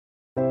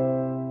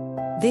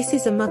This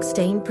is a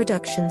Mugstain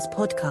Productions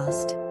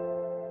podcast.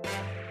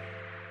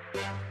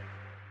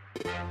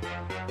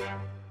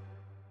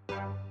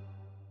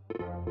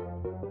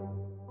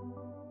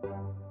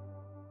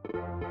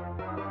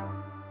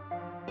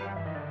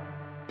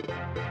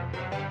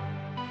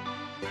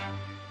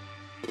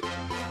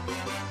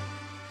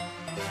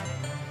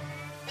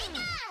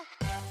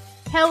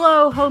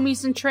 Hello,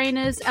 homies and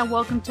trainers, and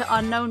welcome to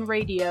Unknown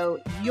Radio,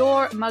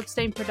 your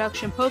Mugstain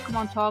production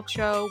Pokemon talk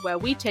show where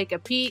we take a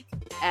peek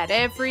at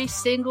every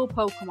single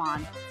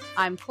Pokemon.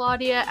 I'm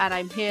Claudia, and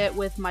I'm here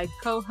with my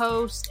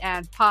co-host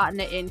and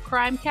partner in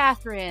crime,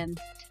 Catherine.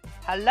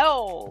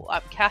 Hello,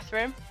 I'm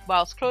Catherine.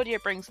 Whilst Claudia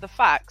brings the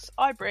facts,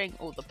 I bring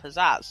all the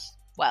pizzazz.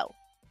 Well,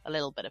 a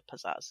little bit of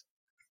pizzazz.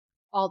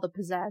 All the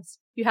pizzazz.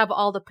 You have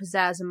all the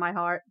pizzazz in my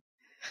heart.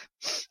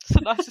 It's the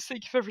nicest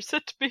thing you've ever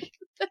said to me.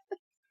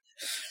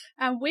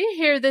 And we're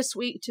here this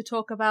week to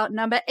talk about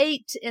number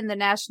 8 in the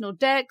National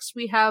Dex.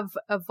 We have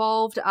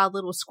evolved our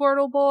little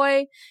Squirtle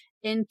boy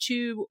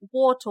into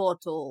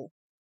Wartortle.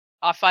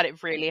 I find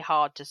it really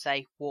hard to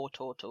say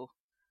Wartortle.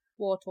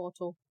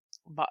 Wartortle.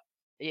 But,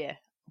 yeah,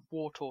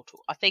 Wartortle.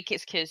 I think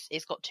it's because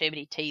it's got too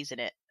many T's in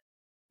it.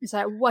 Is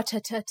that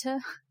what-a-ta-ta?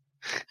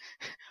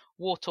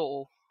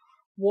 Wartortle.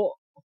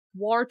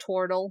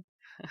 Wartortle.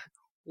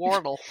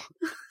 Wartle.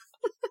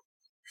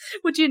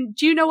 Do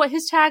you know what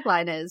his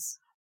tagline is?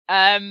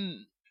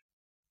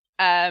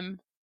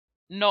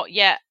 Not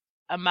yet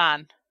a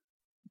man.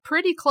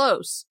 Pretty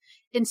close.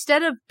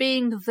 Instead of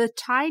being the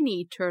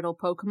tiny turtle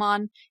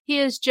Pokemon, he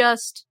is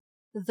just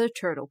the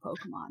turtle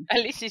Pokemon.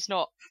 At least he's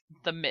not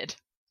the mid.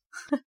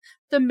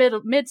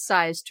 The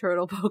mid-sized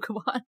turtle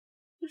Pokemon.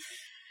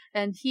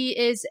 And he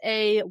is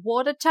a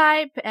water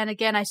type, and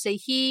again I say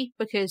he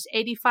because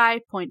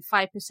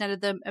 85.5%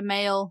 of them are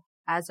male,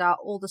 as are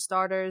all the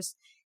starters.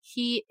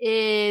 He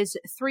is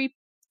 3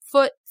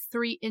 foot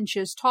 3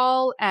 inches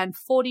tall and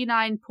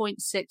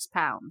 49.6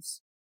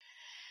 pounds.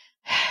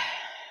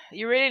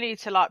 You really need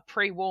to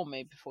pre-warn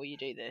me before you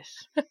do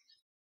this.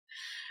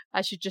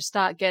 I should just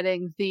start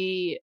getting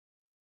the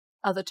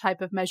other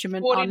type of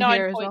measurement on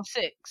here as well.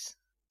 49.6.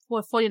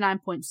 Well,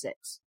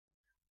 49.6.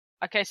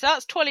 Okay, so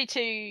that's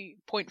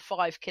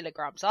 22.5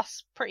 kilograms.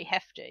 That's pretty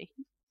hefty.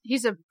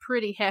 He's a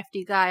pretty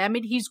hefty guy. I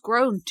mean, he's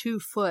grown 2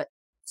 foot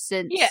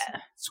since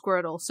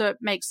Squirtle, so it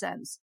makes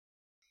sense.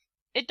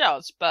 It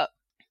does, but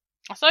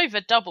that's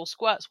over double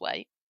Squirt's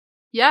weight.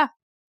 Yeah,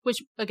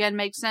 which again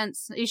makes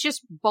sense. He's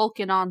just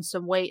bulking on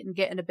some weight and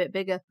getting a bit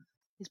bigger.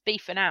 He's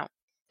beefing out.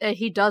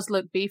 He does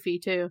look beefy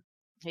too.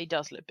 He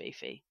does look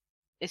beefy.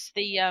 It's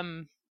the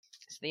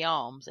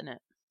arms, isn't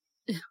it?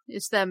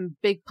 It's them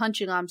big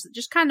punching arms that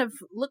just kind of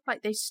look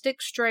like they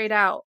stick straight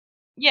out.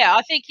 Yeah,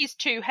 I think he's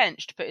too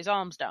hench to put his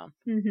arms down.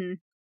 Mm-hmm.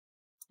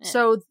 Yeah.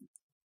 So,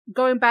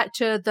 going back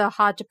to the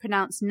hard to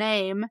pronounce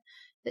name,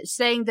 it's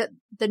saying that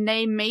the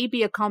name may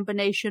be a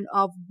combination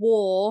of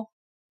war,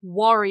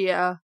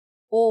 warrior,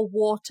 or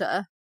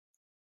water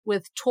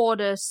with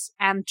tortoise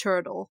and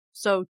turtle.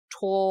 So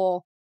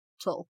Tortle.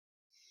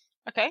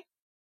 Okay.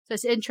 So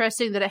it's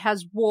interesting that it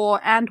has war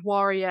and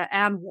warrior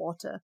and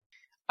water.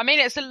 I mean,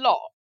 it's a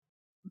lot,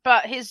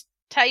 but his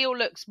tail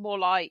looks more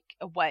like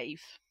a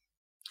wave.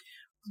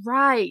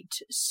 Right.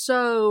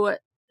 So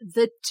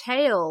the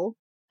tail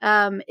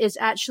is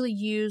actually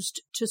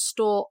used to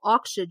store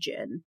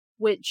oxygen,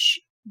 which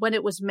when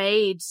it was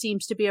made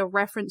seems to be a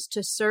reference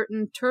to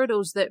certain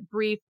turtles that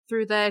breathe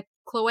through their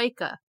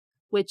cloaca,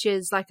 which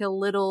is like a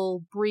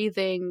little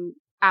breathing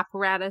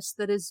apparatus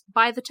that is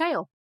by the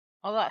tail.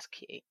 Oh, that's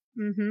cute.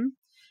 Mm-hmm.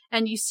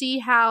 And you see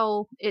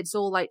how it's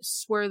all like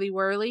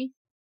swirly-whirly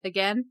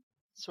again?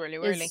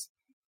 Swirly-whirly.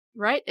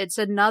 Right? It's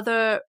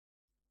another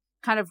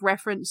kind of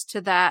reference to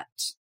that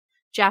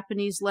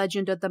Japanese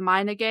Legend of the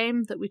Miner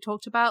game that we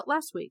talked about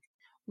last week.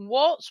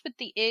 What's with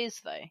the ears,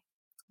 though?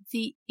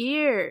 The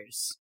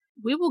ears.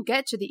 We will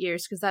get to the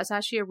ears because that's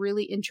actually a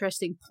really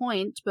interesting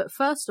point. But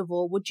first of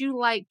all, would you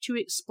like to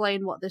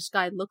explain what this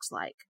guy looks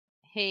like?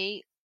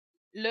 He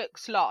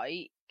looks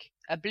like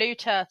a blue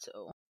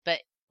turtle,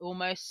 but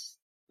almost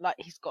like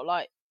he's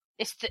got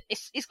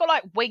he's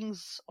got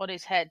wings on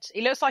his head.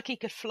 He looks like he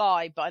could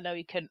fly, but I know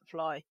he couldn't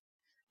fly.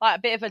 Like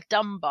a bit of a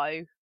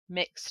Dumbo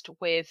mixed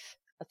with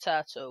a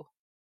turtle.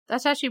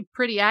 That's actually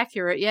pretty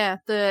accurate, yeah.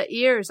 The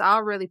ears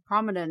are really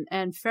prominent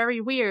and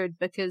very weird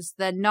because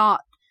they're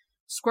not.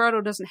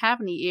 Squirtle doesn't have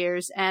any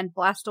ears, and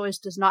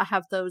Blastoise does not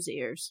have those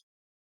ears.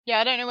 Yeah,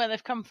 I don't know where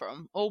they've come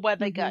from or where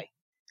they go.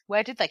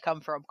 Where did they come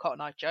from,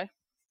 Cotton Eye Joe?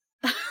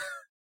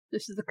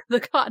 This is the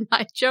Cotton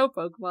Eye Joe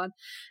Pokemon.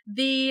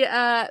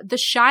 The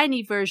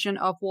shiny version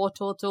of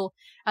Wartortle,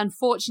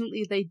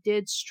 unfortunately, they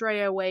did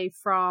stray away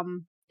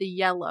from the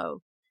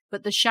yellow,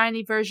 but the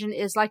shiny version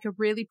is like a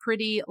really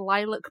pretty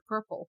lilac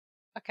purple.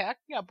 Okay, I can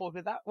get on board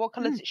with that. What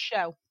colour is its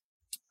shell?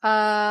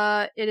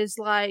 It is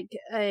like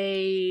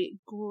a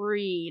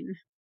green.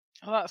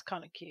 Oh, that's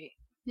kind of cute.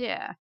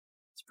 Yeah,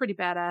 it's pretty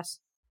badass.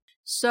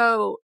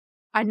 So,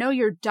 I know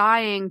you're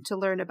dying to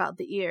learn about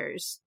the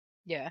ears.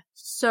 Yeah.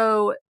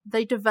 So,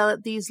 they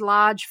developed these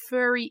large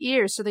furry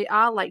ears, so they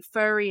are like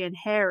furry and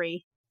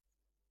hairy.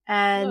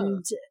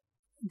 And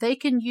they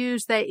can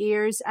use their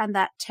ears and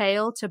that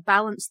tail to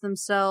balance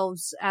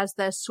themselves as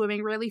they're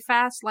swimming really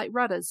fast, like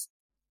rudders.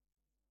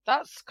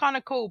 That's kind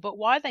of cool, but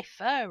why are they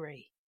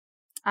furry?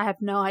 I have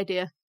no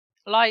idea.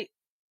 Like,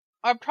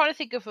 I'm trying to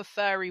think of a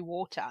furry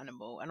water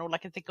animal, and all I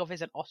can think of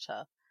is an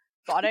otter.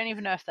 But I don't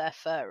even know if they're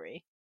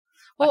furry.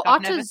 Well,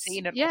 I've never otters,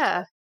 seen an yeah,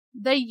 otter.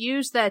 they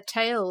use their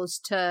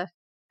tails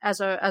as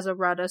a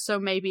rudder, so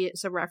maybe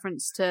it's a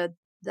reference to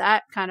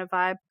that kind of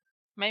vibe.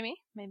 Maybe.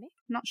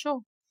 Not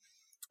sure.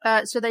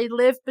 So they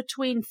live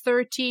between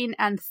 13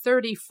 and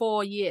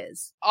 34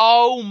 years.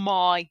 Oh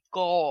my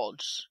god.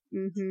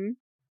 Mm-hmm.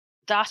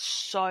 That's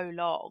so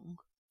long.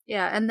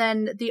 Yeah, and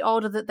then the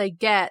older that they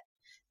get,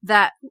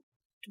 that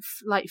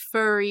like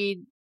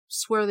furry,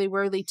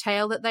 swirly-whirly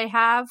tail that they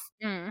have,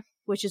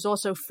 which is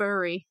also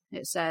furry,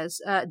 it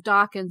says,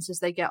 darkens as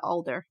they get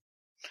older.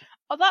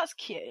 Oh, that's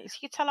cute. So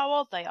you can tell how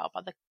old they are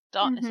by the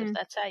darkness of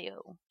their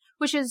tail.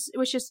 Which is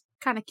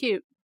kind of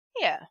cute.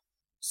 Yeah.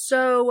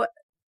 So,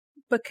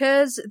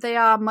 because they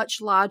are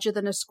much larger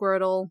than a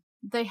Squirtle,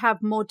 they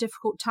have more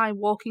difficult time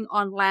walking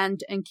on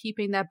land and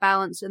keeping their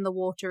balance in the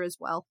water as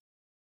well.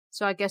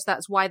 So I guess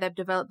that's why they've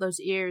developed those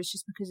ears,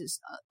 just because it's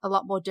a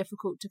lot more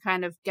difficult to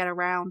kind of get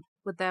around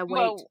with their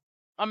weight. Well,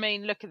 I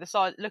mean, look at the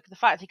size. Look at the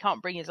fact he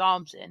can't bring his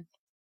arms in.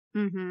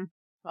 Mm-hmm.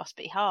 Must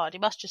be hard. He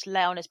must just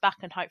lay on his back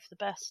and hope for the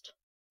best.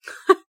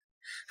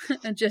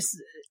 And just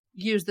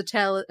use the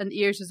tail and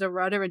ears as a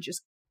rudder and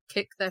just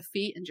kick their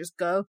feet and just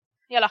go.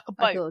 Yeah, like a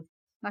boat.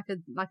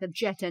 Like a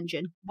jet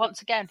engine.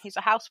 Once again, he's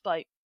a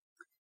houseboat.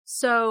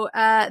 So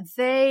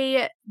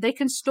they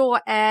can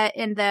store air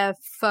in their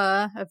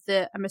fur of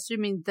I'm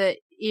assuming the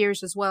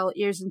ears as well,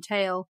 ears and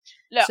tail.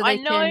 Look, so I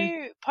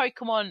know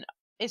Pokemon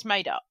is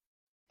made up,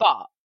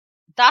 but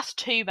that's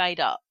too made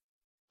up.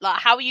 Like,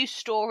 how are you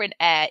storing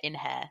air in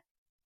hair?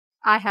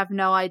 I have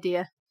no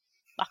idea.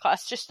 Like,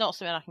 it's just not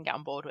something I can get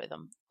on board with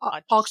them.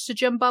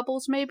 Oxygen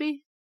bubbles,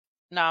 maybe?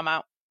 No, I'm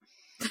out.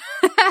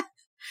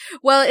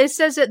 Well, it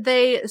says that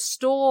they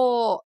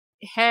store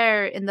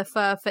hair in the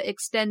fur for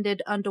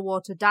extended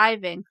underwater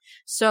diving.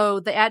 So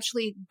they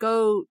actually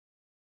go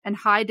and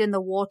hide in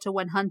the water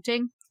when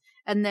hunting,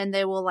 and then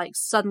they will like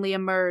suddenly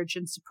emerge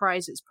and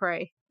surprise its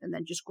prey, and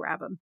then just grab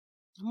them.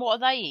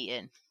 What are they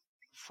eating?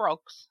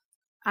 Frogs?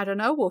 I don't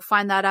know. We'll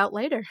find that out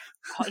later.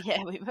 Oh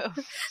yeah, we will.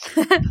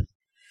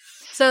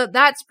 So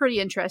that's pretty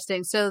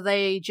interesting. So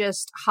they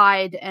just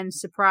hide and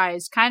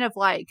surprise, kind of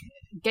like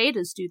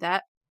gators do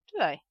that. Do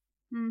they?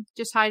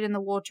 Just hide in the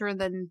water and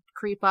then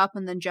creep up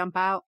and then jump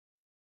out.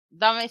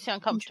 That makes me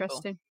uncomfortable.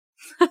 Interesting.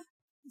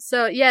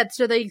 So yeah,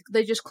 so they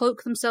just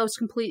cloak themselves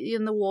completely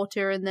in the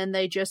water, and then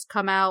they just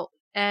come out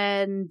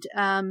and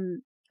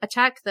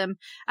attack them.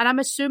 And I'm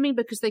assuming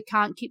because they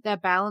can't keep their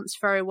balance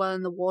very well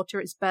in the water,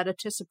 it's better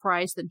to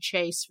surprise than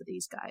chase for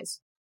these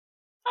guys.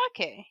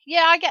 Okay,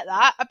 yeah, I get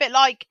that. A bit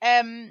like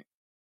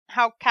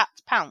how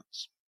cats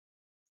pounce.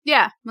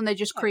 Yeah, when they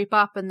just creep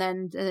up and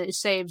then it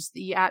saves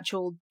the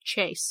actual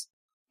chase.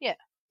 Yeah.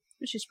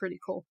 Which is pretty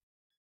cool.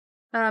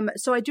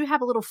 So I do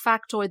have a little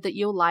factoid that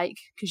you'll like,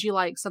 because you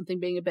like something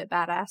being a bit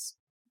badass.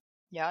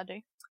 Yeah, I do.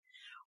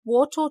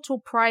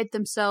 Wartortle pride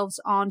themselves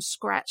on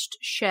scratched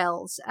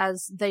shells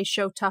as they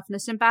show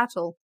toughness in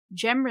battle.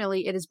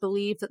 Generally, it is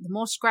believed that the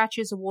more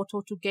scratches a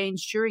Wartortle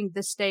gains during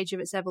this stage of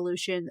its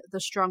evolution, the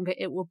stronger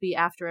it will be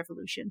after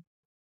evolution.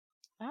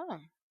 Oh,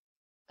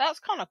 that's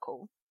kind of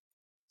cool.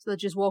 So they're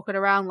just walking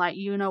around like,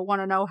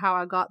 want to know how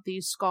I got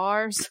these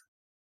scars?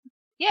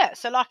 Yeah,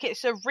 so like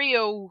it's a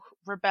real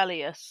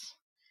rebellious.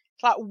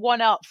 It's like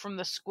one up from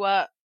the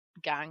Squirt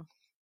gang.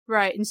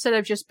 Right, instead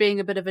of just being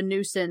a bit of a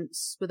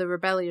nuisance with a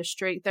rebellious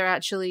streak, they're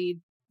actually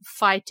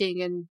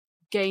fighting and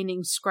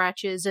gaining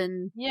scratches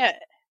and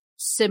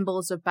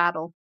symbols of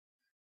battle.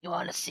 You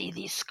want to see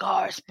these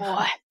scars,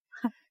 boy?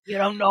 You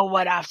don't know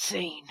what I've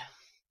seen.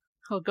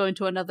 I'll go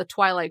into another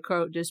Twilight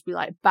quote, just be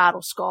like,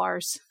 battle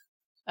scars.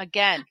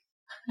 Again.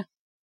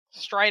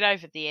 Straight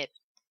over the head.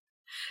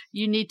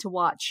 You need to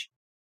watch.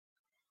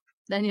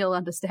 Then you'll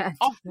understand.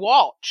 I've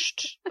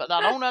watched, but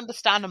I don't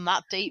understand them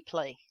that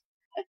deeply.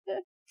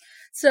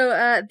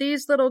 So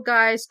these little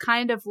guys,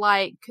 kind of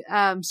like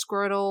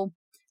Squirtle,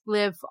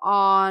 live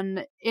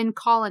in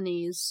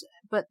colonies,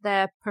 but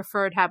their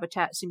preferred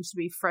habitat seems to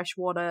be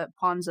freshwater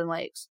ponds and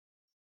lakes.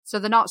 So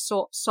they're not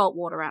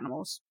saltwater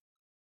animals.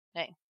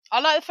 No.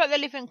 I like the fact they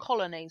live in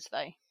colonies,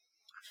 though.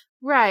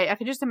 Right, I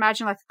can just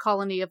imagine like a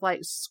colony of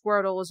like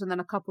Squirtles and then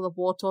a couple of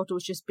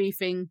Wartortles just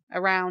beefing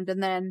around,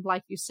 and then,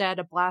 like you said,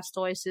 a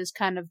Blastoise is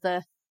kind of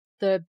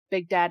the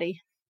big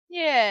daddy.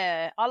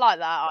 Yeah, I like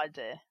that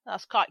idea.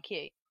 That's quite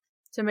cute.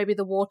 So maybe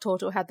the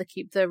Wartortle had to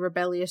keep the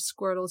rebellious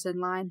Squirtles in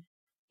line.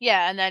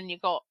 Yeah, and then you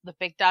got the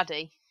big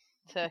daddy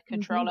to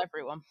control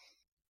everyone.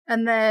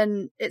 And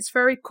then it's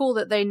very cool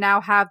that they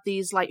now have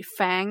these like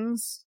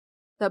fangs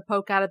that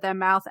poke out of their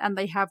mouth, and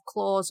they have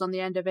claws on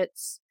the end of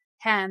its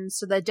hands,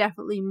 so they're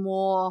definitely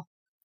more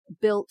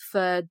built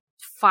for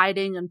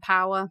fighting and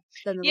power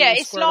than the little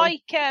it's Squirtle.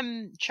 like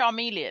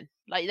Charmeleon.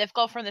 Like they've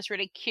gone from this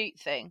really cute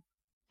thing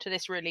to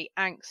this really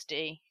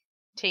angsty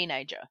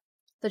teenager.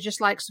 that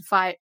just likes to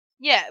fight.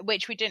 Yeah,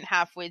 which we didn't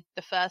have with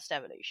the first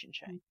evolution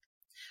chain.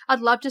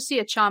 I'd love to see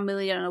a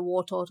Charmeleon and a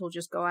Wartortle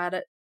just go at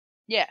it.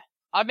 Yeah,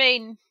 I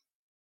mean,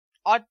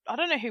 I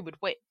don't know who would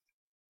win.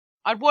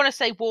 I'd want to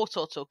say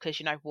Wartortle because,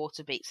 you know,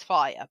 water beats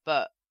fire,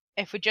 but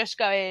if we're just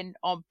going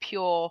on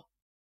pure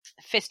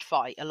fist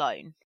fight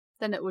alone,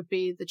 then it would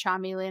be the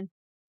Charmeleon.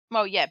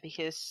 Well, yeah,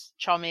 because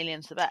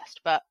Charmeleon's the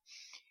best, but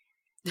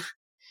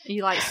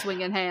he likes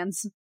swinging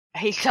hands.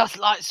 He does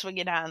like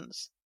swinging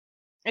hands.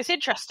 It's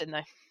interesting,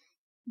 though.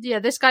 Yeah,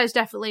 this guy's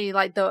definitely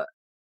like the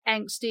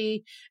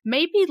angsty,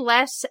 maybe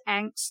less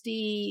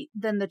angsty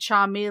than the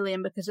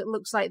Charmeleon, because it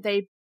looks like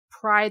they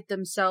pride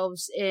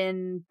themselves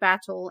in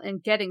battle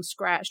and getting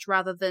scratched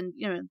rather than,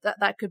 you know,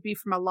 that could be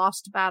from a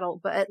lost battle,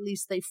 but at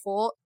least they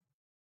fought.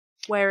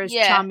 Whereas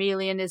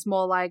Charmeleon is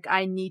more like,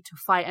 I need to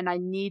fight and I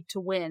need to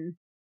win.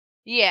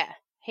 Yeah,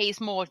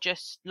 he's more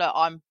just, look,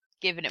 I'm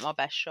giving it my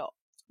best shot.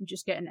 I'm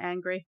just getting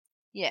angry.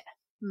 Yeah.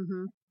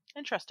 Mm-hmm.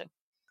 Interesting.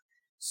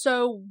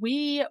 So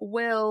we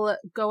will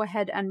go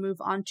ahead and move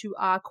on to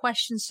our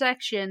question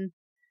section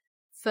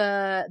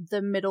for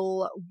the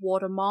middle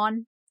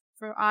Watermon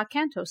for our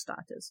Kanto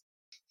starters.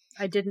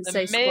 I didn't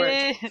say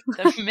squirt.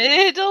 The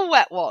middle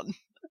wet one.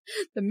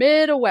 The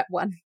middle wet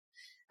one.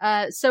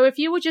 So if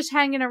you were just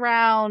hanging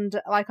around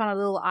like on a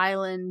little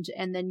island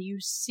and then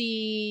you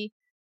see,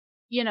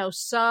 you know,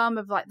 some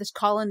of like this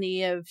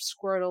colony of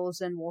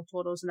Squirtles and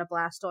Wartortles and a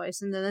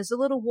Blastoise, and then there's a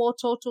little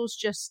Wartortles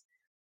just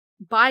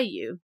by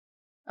you,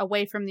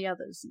 away from the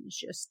others, and it's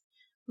just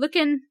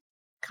looking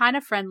kind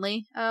of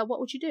friendly, what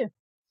would you do?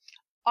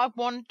 I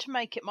want to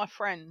make it my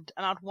friend,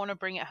 and I'd want to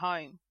bring it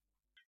home.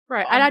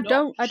 Right, and I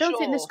don't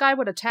think this guy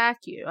would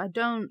attack you. I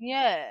don't.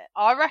 Yeah,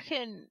 I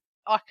reckon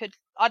I'd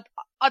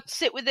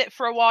sit with it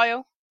for a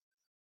while,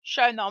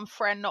 showing that I'm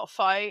friend, not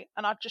foe,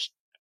 and I'd just,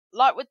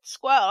 like with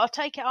Squirtle, I'd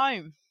take it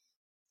home.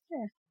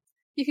 Yeah,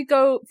 you could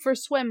go for a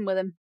swim with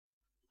him.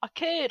 I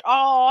could.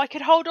 Oh, I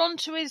could hold on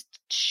to his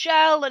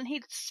shell, and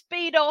he'd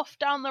speed off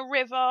down the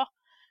river.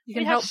 You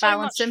can help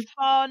balance him.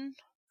 Fun.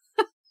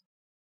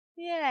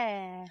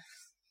 Yeah.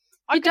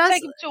 I could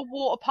take him to a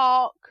water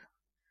park.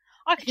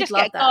 I could just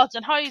get a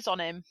garden hose on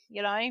him,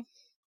 you know?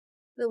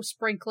 Little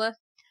sprinkler.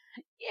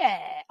 Yeah.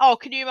 Oh,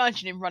 can you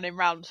imagine him running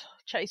around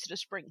chasing a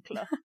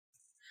sprinkler?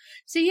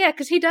 See, yeah,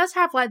 because he does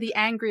have like the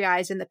angry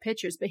eyes in the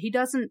pictures, but he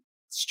doesn't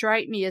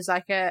strike me as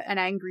like an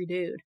angry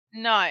dude.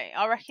 No,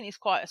 I reckon he's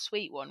quite a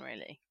sweet one,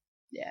 really.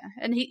 Yeah,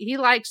 and he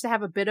likes to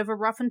have a bit of a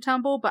rough and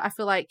tumble, but I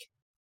feel like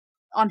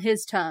on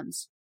his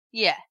terms.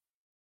 Yeah.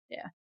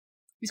 Yeah.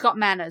 He's got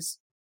manners.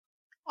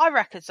 I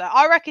reckon so.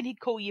 I reckon he'd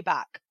call you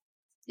back.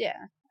 Yeah.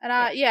 And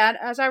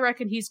as I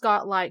reckon he's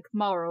got like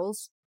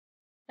morals.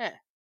 Yeah.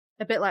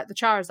 A bit like the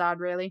Charizard,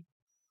 really.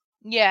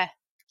 Yeah.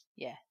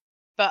 Yeah.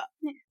 But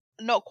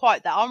not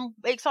quite that. I'm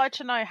excited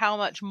to know how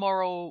much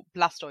moral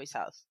Blastoise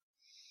has.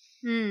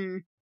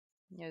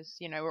 Because,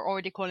 you know, we're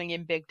already calling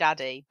him Big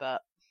Daddy,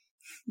 but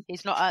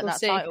he's not earned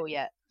that title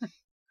yet.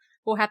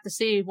 We'll have to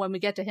see when we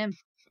get to him.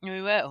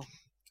 We will.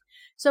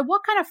 So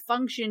what kind of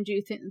function do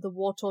you think the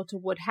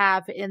Wartortle would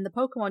have in the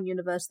Pokemon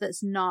universe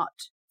that's not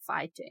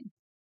fighting?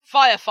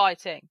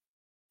 Firefighting.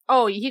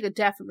 Oh, he could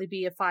definitely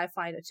be a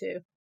firefighter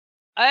too.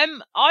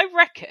 I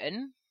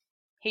reckon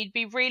he'd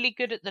be really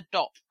good at the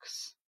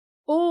docks.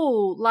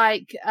 Oh,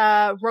 like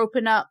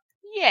roping up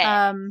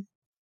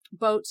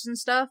boats and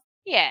stuff?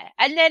 Yeah,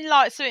 and then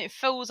like something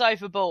falls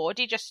overboard,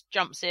 he just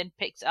jumps in,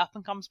 picks it up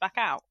and comes back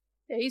out.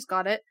 Yeah, he's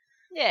got it.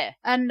 Yeah.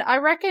 And I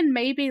reckon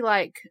maybe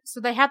like, so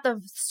they had the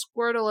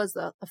Squirtle as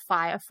the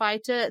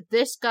firefighter.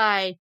 This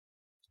guy,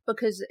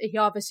 because he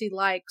obviously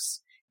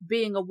likes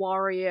being a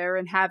warrior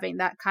and having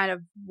that kind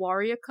of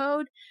warrior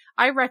code,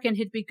 I reckon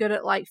he'd be good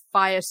at like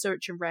fire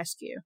search and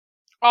rescue.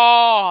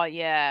 Oh,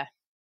 yeah.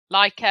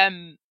 Like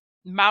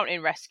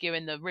mountain rescue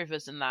in the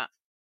rivers and that.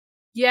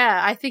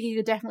 Yeah, I think he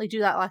could definitely do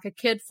that. Like a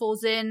kid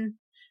falls in,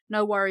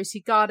 no worries,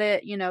 he got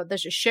it. You know,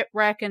 there's a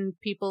shipwreck and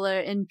people are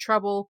in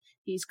trouble,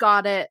 he's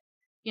got it.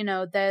 You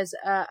know, there's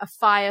a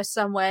fire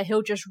somewhere,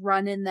 he'll just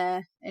run in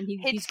there and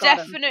he's got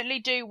definitely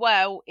do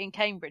well in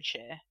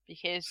Cambridgeshire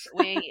because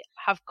we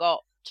have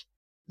got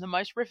the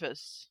most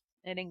rivers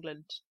in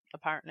England,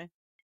 apparently.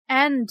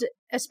 And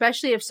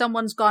especially if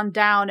someone's gone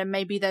down and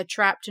maybe they're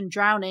trapped and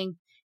drowning,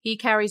 he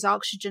carries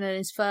oxygen in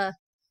his fur.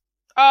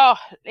 Oh,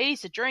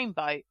 he's a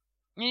dreamboat.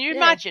 Can you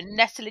imagine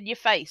nestling your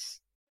face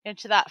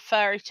into that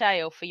furry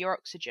tail for your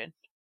oxygen?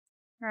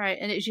 Right,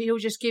 and he'll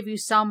just give you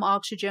some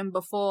oxygen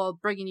before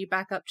bringing you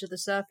back up to the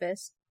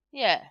surface.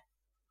 Yeah.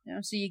 You know,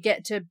 so you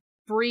get to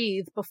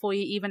breathe before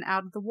you're even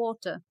out of the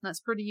water. That's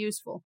pretty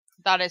useful.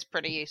 That is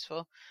pretty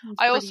useful.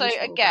 I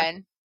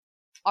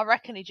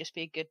reckon he'd just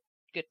be a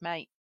good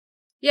mate.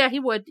 Yeah, he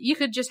would. You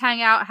could just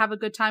hang out, have a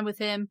good time with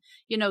him,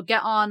 you know,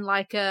 get on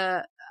like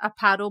a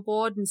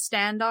paddleboard and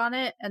stand on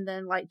it and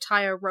then like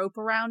tie a rope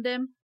around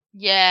him.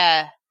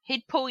 Yeah,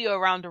 he'd pull you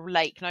around a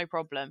lake, no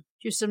problem.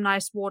 Do some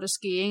nice water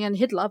skiing, and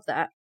he'd love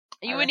that.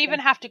 You wouldn't even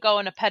have to go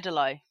on a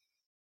pedalo.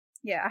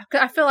 Yeah,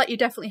 I feel like you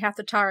definitely have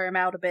to tire him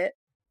out a bit.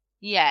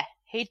 Yeah,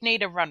 he'd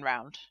need a run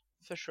round,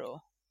 for sure.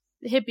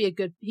 He'd be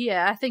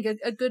I think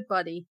a good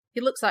buddy.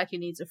 He looks like he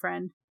needs a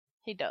friend.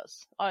 He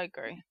does. I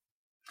agree.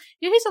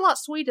 Yeah, he's a lot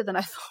sweeter than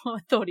I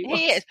thought he was.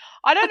 He is.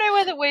 I don't know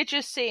whether we're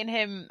just seeing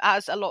him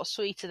as a lot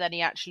sweeter than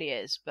he actually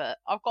is, but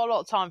I've got a lot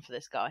of time for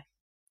this guy.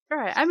 All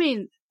right. I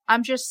mean, I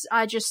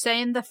just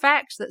saying the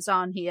facts that's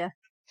on here.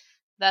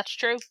 That's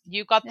true.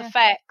 You got the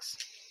facts.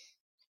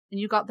 And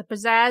you got the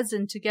pizzazz,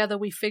 and together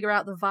we figure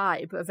out the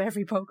vibe of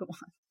every Pokemon.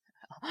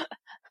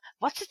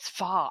 What's its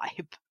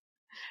vibe?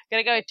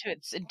 Gonna go to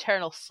its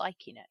internal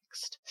psyche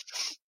next.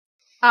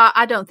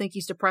 I don't think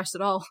he's depressed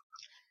at all.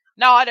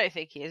 No, I don't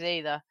think he is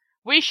either.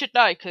 We should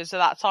know because of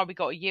that time we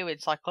got a U in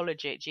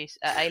psychology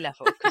at A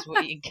level because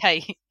we're eating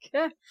cake.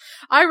 Yeah,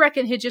 I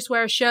reckon he'd just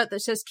wear a shirt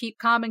that says "Keep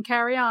calm and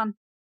carry on."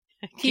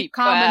 Keep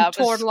calm and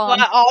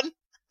Wartortle on.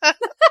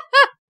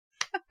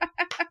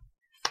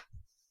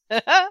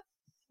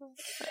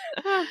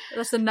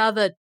 That's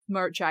another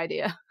merch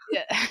idea.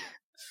 Yeah.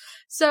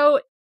 So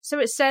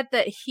it said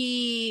that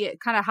he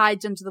kind of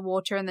hides under the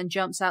water and then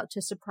jumps out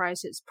to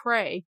surprise its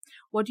prey.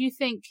 What do you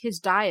think his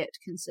diet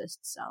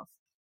consists of?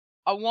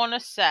 I want to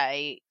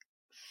say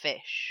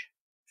fish.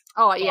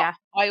 Oh, but yeah.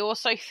 I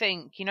also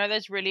think,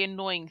 those really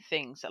annoying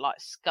things that, like,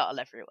 scuttle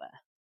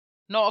everywhere.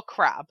 Not a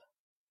crab.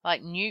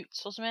 Like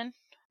newts or something.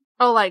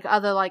 Oh, like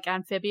other, like,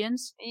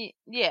 amphibians?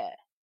 Yeah.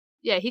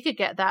 Yeah, he could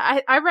get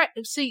that.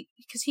 See,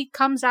 because he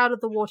comes out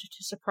of the water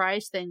to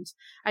surprise things.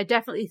 I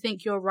definitely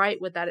think you're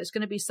right with that. It's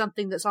going to be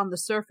something that's on the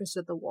surface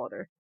of the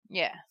water.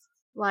 Yeah.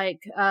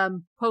 Like,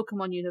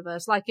 Pokemon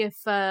universe. Like if,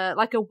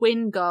 like a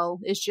Wingull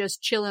is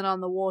just chilling on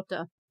the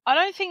water. I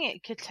don't think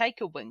it could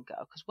take a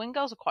Wingull, because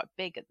Wingulls are quite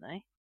big, aren't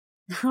they?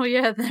 Oh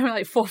yeah, they're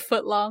like 4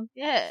 foot long.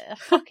 Yeah, they're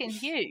fucking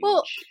huge.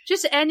 Well,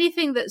 just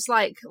anything that's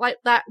like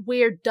that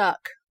weird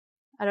duck.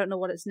 I don't know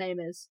what its name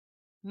is.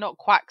 Not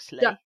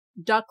Quaxley.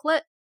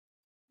 Ducklet?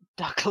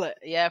 Ducklet,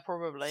 yeah,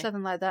 probably.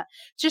 Something like that.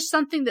 Just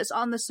something that's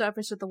on the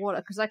surface of the water,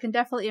 because I can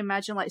definitely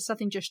imagine like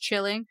something just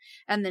chilling,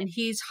 and then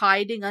he's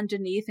hiding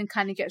underneath and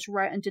kind of gets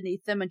right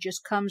underneath them and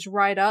just comes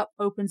right up,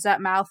 opens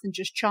that mouth and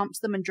just chomps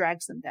them and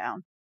drags them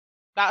down.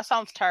 That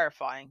sounds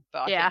terrifying,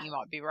 but I think you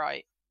might be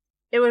right.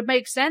 It would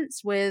make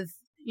sense with,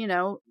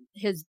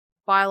 his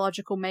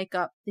biological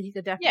makeup that he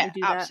could definitely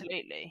do that. Yeah,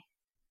 absolutely.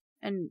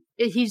 And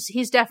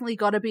he's definitely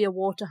got to be a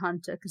water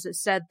hunter, because it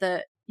said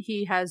that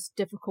he has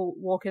difficult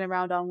walking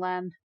around on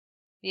land.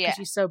 Yeah. Because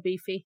he's so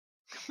beefy.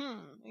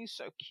 He's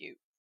so cute.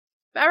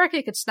 But I reckon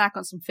he could snack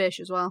on some fish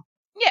as well.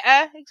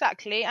 Yeah,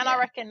 exactly. And I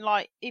reckon,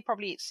 he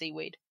probably eats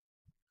seaweed.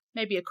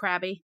 Maybe a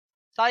crabby.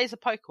 That is a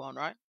Pokemon,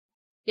 right?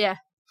 Yeah.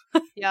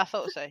 Yeah, I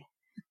thought so.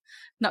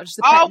 Not just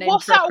a pet name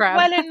what's for a that crab.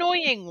 well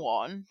annoying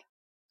one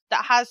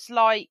that has,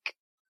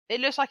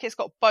 it looks like it's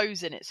got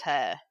bows in its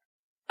hair?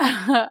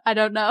 I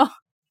don't know.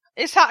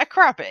 Is that a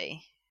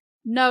crabby?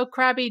 No,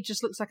 crabby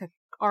just looks like an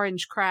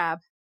orange crab.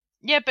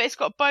 Yeah, but it's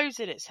got bows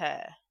in its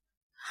hair.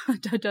 I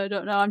don't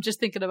know. I'm just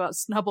thinking about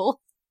Snubble.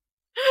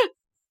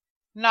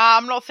 Nah,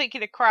 I'm not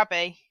thinking of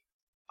crabby.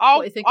 What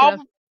are you thinking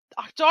of?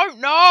 I don't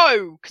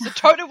know, because I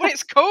don't know what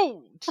it's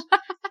called.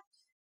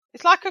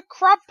 It's like a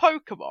crab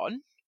Pokemon,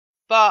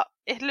 but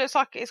it looks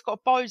like it's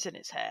got bows in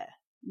its hair.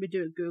 Let me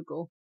do a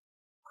Google.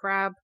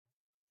 Crab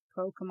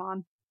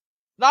Pokemon.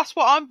 That's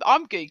what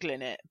I'm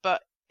Googling it,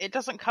 but it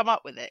doesn't come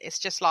up with it. It's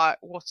just like,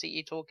 what are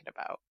you talking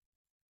about?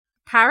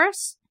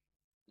 Paris?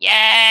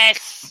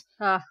 Yes!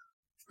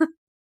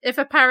 If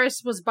a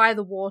Paris was by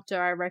the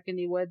water, I reckon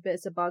he would, but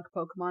it's a bug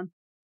Pokemon.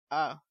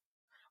 Oh.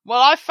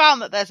 Well, I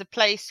found that there's a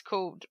place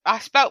called... I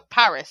spelt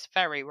Paris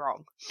very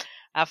wrong.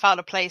 I found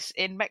a place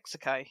in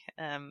Mexico.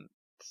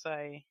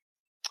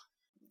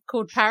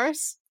 Called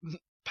Paris?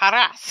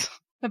 Paras.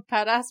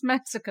 Paras,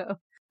 Mexico.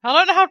 I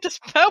don't know how to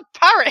spell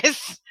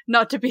Paris.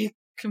 Not to be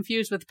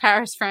confused with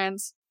Paris,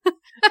 France.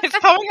 It's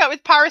coming up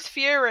with Paris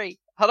Fury.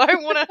 I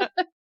don't want to...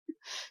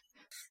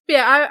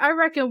 Yeah, I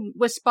reckon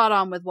we're spot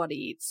on with what he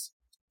eats.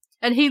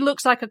 And he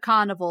looks like a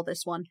carnivore,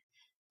 this one.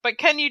 But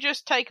can you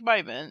just take a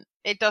moment?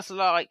 It does look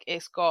like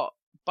it's got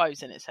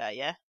bows in its hair,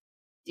 yeah?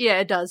 Yeah,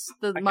 it does.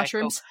 The Okay,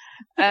 mushrooms.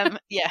 Cool.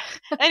 Yeah.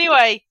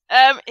 Anyway,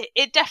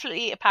 it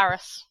definitely a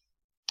Paris.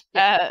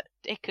 Yeah.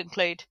 It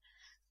conclude.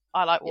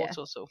 I like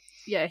Wartortle.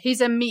 Yeah,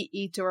 he's a meat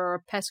eater or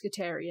a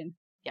pescatarian.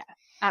 Yeah.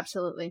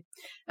 Absolutely.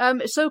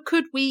 So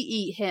could we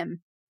eat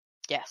him?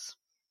 Yes.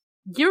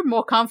 You're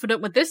more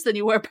confident with this than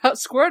you were about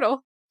Squirtle.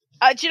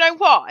 Do you know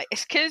why?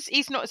 It's because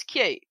he's not as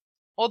cute.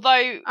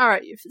 Although...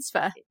 Alright, it's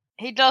fair.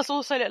 He does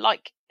also look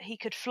like he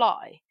could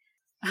fly.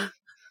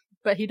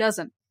 But he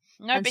doesn't.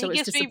 No, and but so he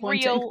it's gives me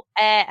disappointing. real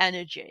air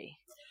energy.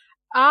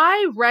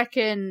 I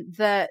reckon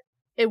that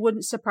it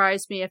wouldn't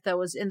surprise me if there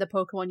was, in the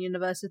Pokemon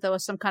universe, if there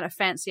was some kind of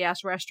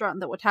fancy-ass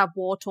restaurant that would have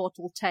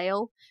Wartortle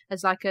tail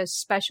as like a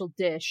special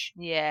dish.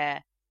 Yeah.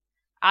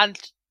 And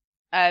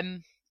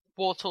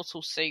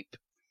Wartortle soup.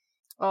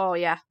 Oh,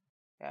 yeah.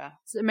 Yeah.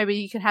 So maybe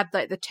you can have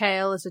like the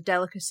tail as a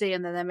delicacy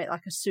and then they make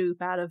like a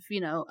soup out of,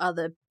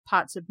 other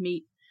parts of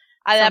meat.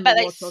 And I bet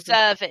they Wartortle.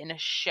 serve it in a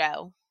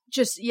shell.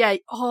 Just, yeah,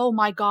 oh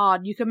my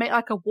god, you can make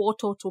like a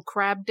Wartortle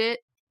crab dip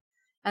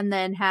and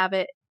then have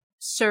it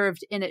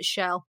served in its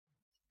shell.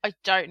 I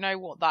don't know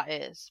what that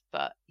is,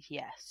 but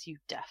yes, you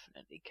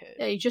definitely could.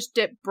 Yeah, you just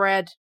dip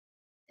bread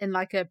in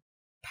like a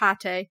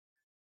pate.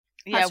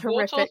 Yeah, That's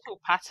horrific.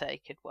 Wartortle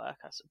pate could work,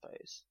 I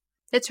suppose.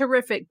 It's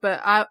horrific,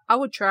 but I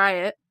would try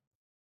it.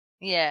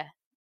 Yeah.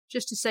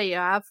 Just to say you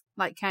have,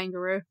 like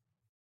kangaroo.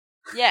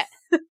 Yeah.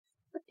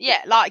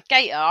 Yeah, like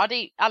gator. I'd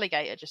eat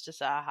alligator just to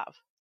say I have.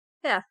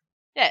 Yeah.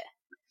 Yeah.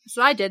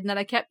 So I did, and then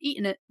I kept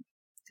eating it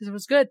because it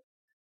was good.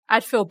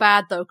 I'd feel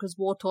bad though, because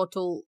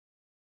Wartortle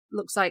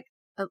looks like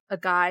a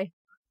guy.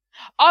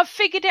 I've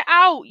figured it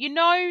out. You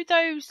know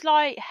those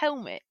like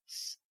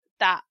helmets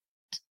that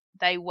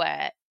they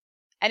wear.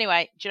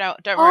 Anyway, do you know?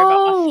 Don't worry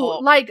about my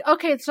thought. Like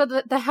okay, so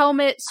the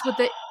helmets with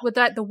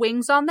the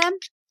wings on them.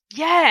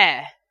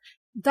 Yeah.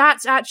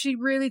 That's actually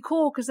really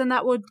cool because then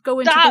that would go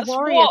into the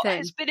warrior thing.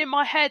 That's been in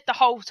my head the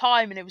whole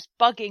time and it was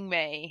bugging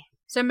me.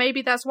 So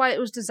maybe that's why it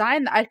was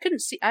designed. I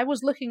couldn't see. I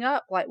was looking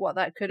up like what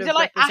that could have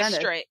represented. Is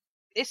it like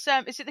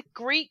Asterix? Is it the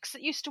Greeks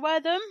that used to wear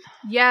them?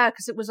 Yeah,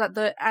 because it was like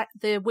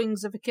the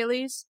wings of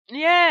Achilles.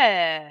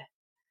 Yeah.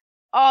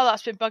 Oh,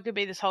 that's been bugging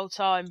me this whole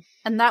time.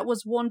 And that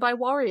was worn by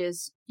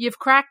warriors. You've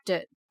cracked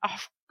it. Oh,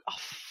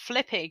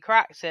 flippy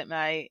cracked it,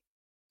 mate.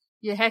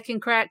 You heckin'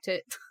 cracked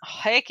it.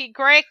 Heckin'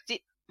 cracked it.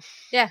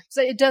 Yeah,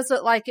 so it does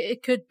look like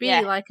it could be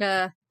like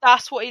a...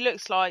 That's what he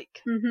looks like.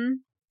 Mm-hmm.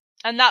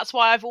 And that's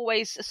why I've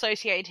always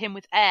associated him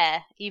with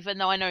air, even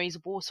though I know he's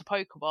a water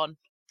Pokemon.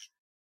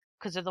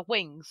 Because of the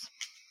wings.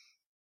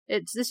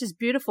 This is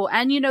beautiful.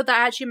 And you know,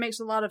 that actually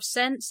makes a lot of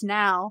sense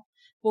now.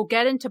 We'll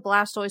get into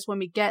Blastoise when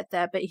we get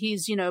there, but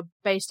he's, you know,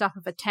 based off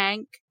of a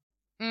tank.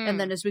 Mm. And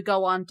then as we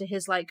go on to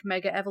his, like,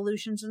 mega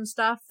evolutions and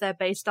stuff, they're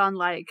based on,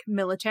 like,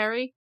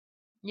 military.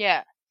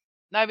 Yeah.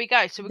 There we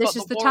go. So This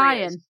is the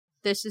tie-in.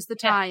 This is the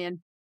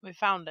tie-in. We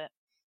found it.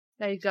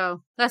 There you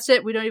go. That's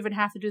it. We don't even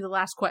have to do the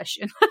last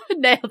question.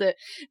 Nailed it.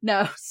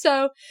 No.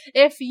 So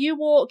if you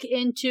walk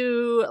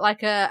into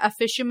like a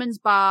fisherman's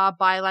bar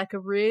by like a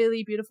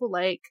really beautiful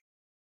lake,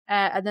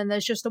 and then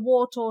there's just a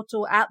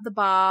Wartortle at the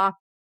bar,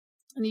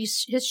 and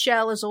his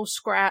shell is all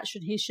scratched,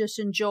 and he's just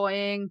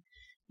enjoying,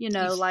 you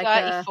know, he's like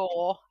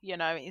 34. You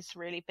know, he's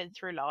really been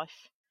through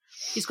life.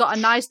 He's got a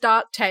nice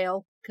dark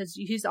tail because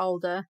he's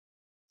older.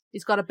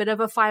 He's got a bit of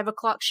a 5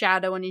 o'clock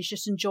shadow, and he's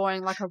just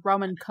enjoying like a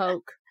rum and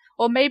coke.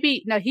 Or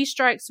maybe, no, he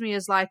strikes me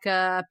as like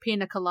a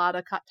pina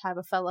colada type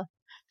of fella.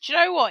 Do you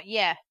know what?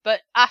 Yeah,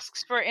 but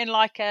asks for it in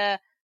like a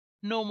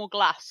normal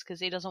glass because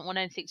he doesn't want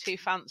anything too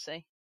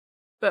fancy.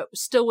 But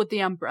still with the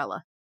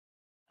umbrella.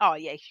 Oh,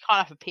 yeah, you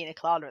can't have a pina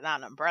colada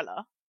without an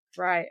umbrella.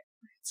 Right.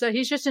 So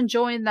he's just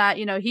enjoying that,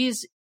 you know,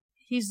 he's,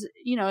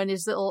 you know, in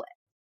his little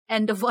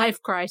end of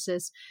life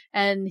crisis,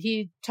 and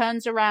he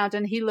turns around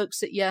and he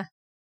looks at you.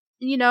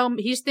 You know,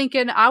 he's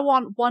thinking, I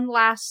want one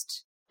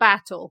last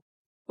battle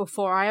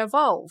before I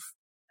evolve.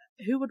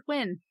 Who would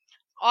win?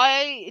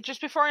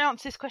 Just before I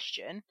answer this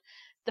question,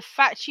 the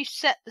fact you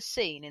set the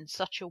scene in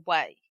such a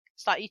way,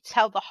 it's like you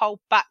tell the whole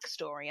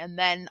backstory and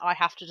then I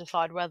have to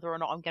decide whether or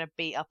not I'm going to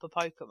beat up a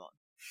Pokemon.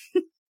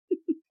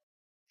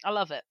 I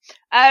love it.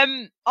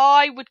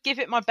 I would give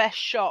it my best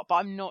shot, but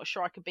I'm not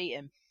sure I could beat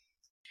him.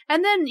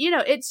 And then, you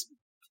know,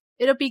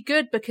 it'll be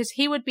good because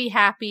he would be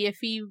happy if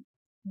he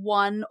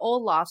won or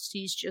lost.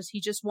 He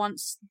just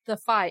wants the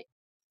fight.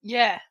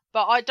 Yeah,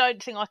 but I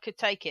don't think I could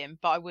take him,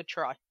 but I would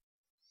try.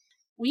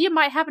 Well, you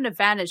might have an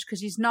advantage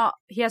because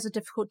he has a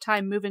difficult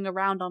time moving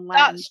around on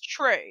land. That's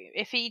true.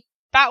 If he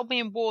battled me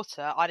in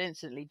water, I'd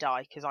instantly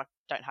die because I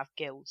don't have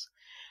gills.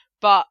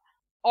 But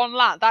on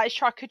land, that is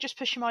true. I could just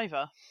push him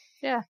over.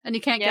 Yeah, and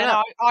he can't get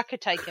up. No, I could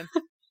take him.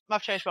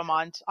 I've changed my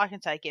mind. I can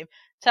take him.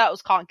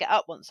 Turtles can't get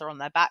up once they're on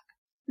their back.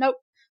 Nope.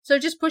 So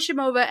just push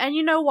him over, and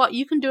you know what?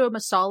 You can do him a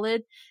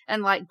solid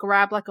and like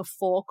grab like a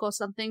fork or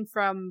something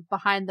from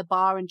behind the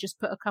bar and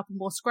just put a couple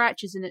more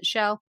scratches in its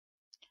shell.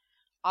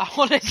 I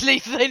honestly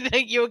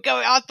think you were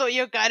going. I thought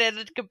you were going in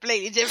a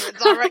completely different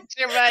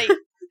direction, mate.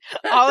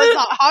 I was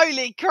like,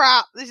 "Holy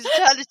crap! This is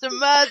turned into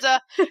murder."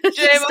 Do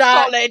him a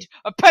solid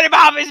and put him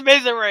out of his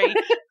misery with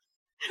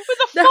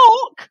a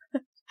fork.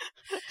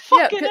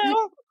 Fucking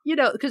hell. You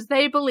know, because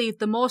they believe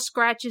the more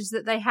scratches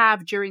that they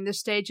have during this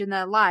stage in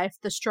their life,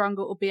 the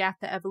stronger it will be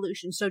after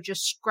evolution. So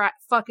just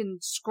fucking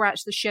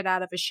scratch the shit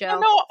out of a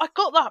shell. No, I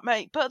got that,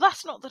 mate, but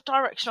that's not the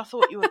direction I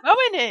thought you were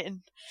going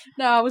in.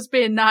 No, I was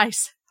being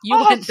nice. You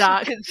went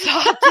dark.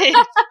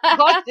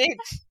 I did.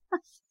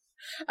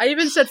 I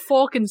even said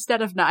fork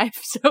instead of knife,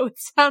 so it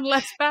sounded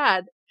less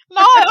bad. No,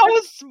 I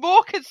was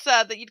more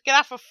concerned that you'd get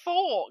off a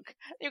fork.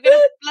 You're going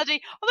to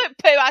bloody... I don't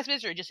put him out of his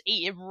misery, just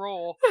eat him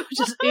raw.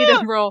 Just eat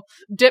him raw.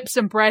 Dip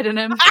some bread in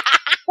him.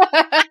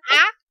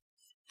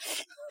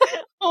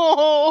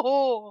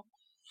 Oh.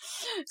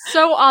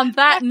 So on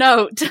that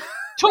note...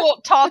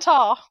 Talk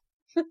tartar.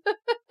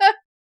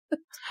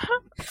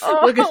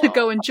 We're going to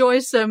go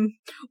enjoy some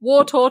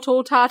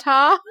Wartortle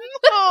tartar.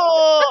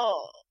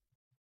 Oh.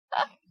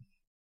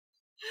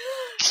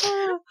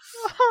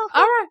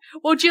 Alright,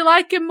 well, do you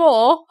like him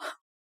more?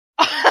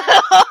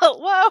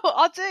 Well,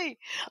 I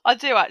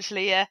do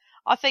actually, yeah.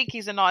 I think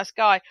he's a nice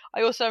guy.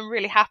 I also am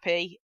really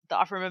happy that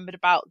I've remembered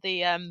about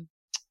the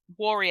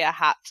warrior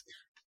hat.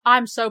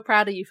 I'm so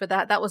proud of you for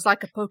that. That was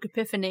like a poke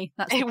epiphany.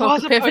 That's the It poke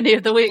was a epiphany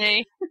of the week.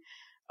 epiphany.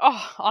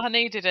 Oh, I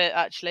needed it,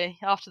 actually,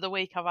 after the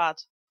week I've had.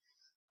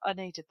 I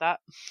needed that.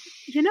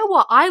 You know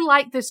what? I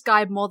like this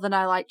guy more than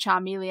I like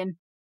Charmeleon.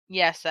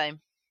 Yeah,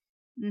 same.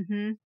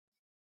 Mm-hmm.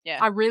 Yeah.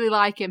 I really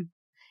like him.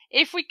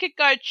 If we could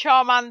go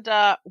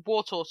Charmander,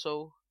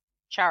 Wartortle,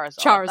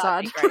 Charizard.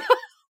 That'd be great.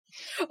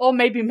 Or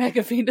maybe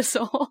Mega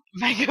Venusaur.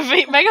 Mega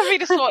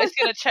Venusaur is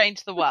going to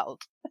change the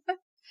world.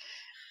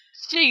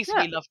 Jeez,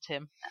 yeah. We loved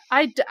him.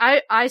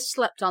 I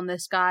slept on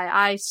this guy.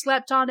 I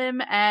slept on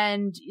him,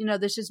 and, you know,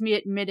 this is me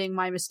admitting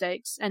my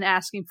mistakes and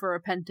asking for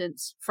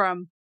repentance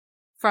from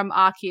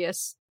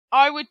Arceus.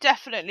 I would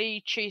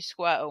definitely choose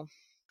Squirtle.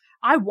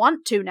 I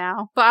want to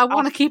now, but I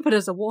want to keep it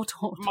as a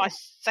Wartortle. My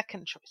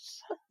second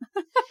choice.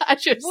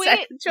 That's your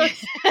second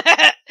choice.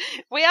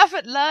 We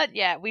haven't learnt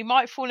yet. We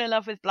might fall in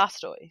love with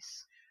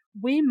Blastoise.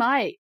 We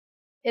might.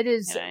 It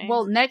is,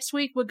 well, next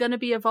week we're going to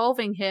be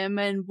evolving him,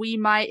 and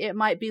it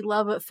might be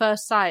love at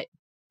first sight.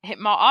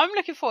 I'm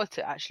looking forward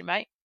to it, actually,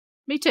 mate.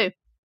 Me too.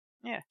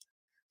 Yeah.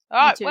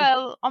 Alright,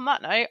 well, on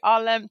that note,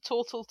 I'll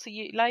tortle to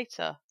you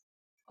later.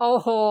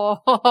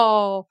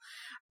 Oh,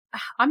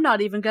 I'm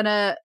not even going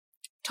to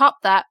top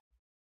that.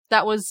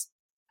 That was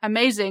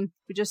amazing.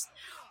 We just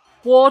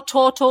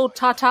Wartortle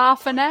ta-ta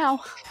for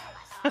now.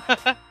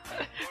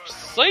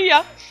 See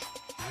ya!